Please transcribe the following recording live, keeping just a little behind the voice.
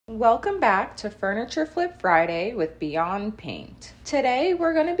Welcome back to Furniture Flip Friday with Beyond Paint. Today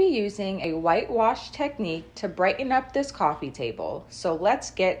we're going to be using a whitewash technique to brighten up this coffee table, so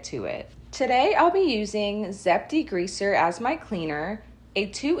let's get to it. Today I'll be using Zep Degreaser as my cleaner, a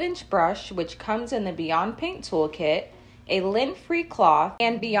 2-inch brush which comes in the Beyond Paint toolkit, a lint-free cloth,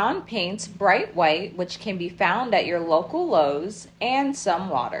 and Beyond Paint's Bright White, which can be found at your local Lowe's, and some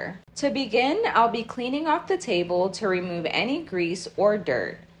water. To begin, I'll be cleaning off the table to remove any grease or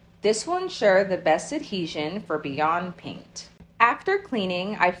dirt. This will ensure the best adhesion for Beyond Paint. After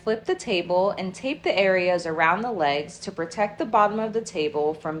cleaning, I flip the table and tape the areas around the legs to protect the bottom of the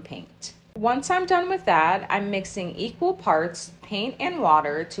table from paint. Once I'm done with that, I'm mixing equal parts paint and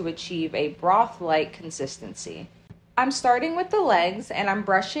water to achieve a broth-like consistency. I'm starting with the legs and I'm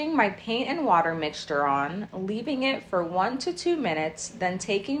brushing my paint and water mixture on, leaving it for 1 to 2 minutes, then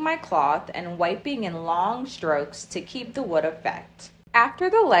taking my cloth and wiping in long strokes to keep the wood effect. After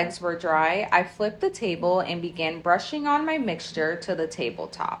the legs were dry, I flipped the table and began brushing on my mixture to the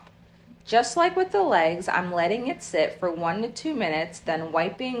tabletop. Just like with the legs, I'm letting it sit for 1 to 2 minutes, then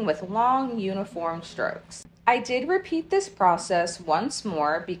wiping with long, uniform strokes. I did repeat this process once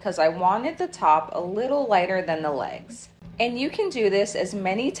more because I wanted the top a little lighter than the legs. And you can do this as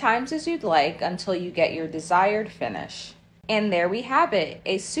many times as you'd like until you get your desired finish. And there we have it,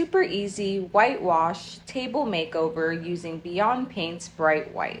 a super easy whitewash table makeover using Beyond Paint's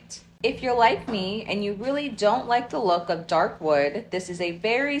Bright White. If you're like me and you really don't like the look of dark wood, this is a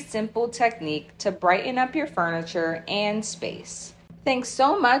very simple technique to brighten up your furniture and space. Thanks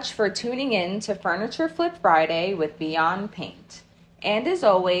so much for tuning in to Furniture Flip Friday with Beyond Paint. And as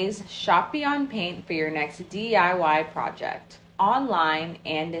always, shop Beyond Paint for your next DIY project, online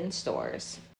and in stores.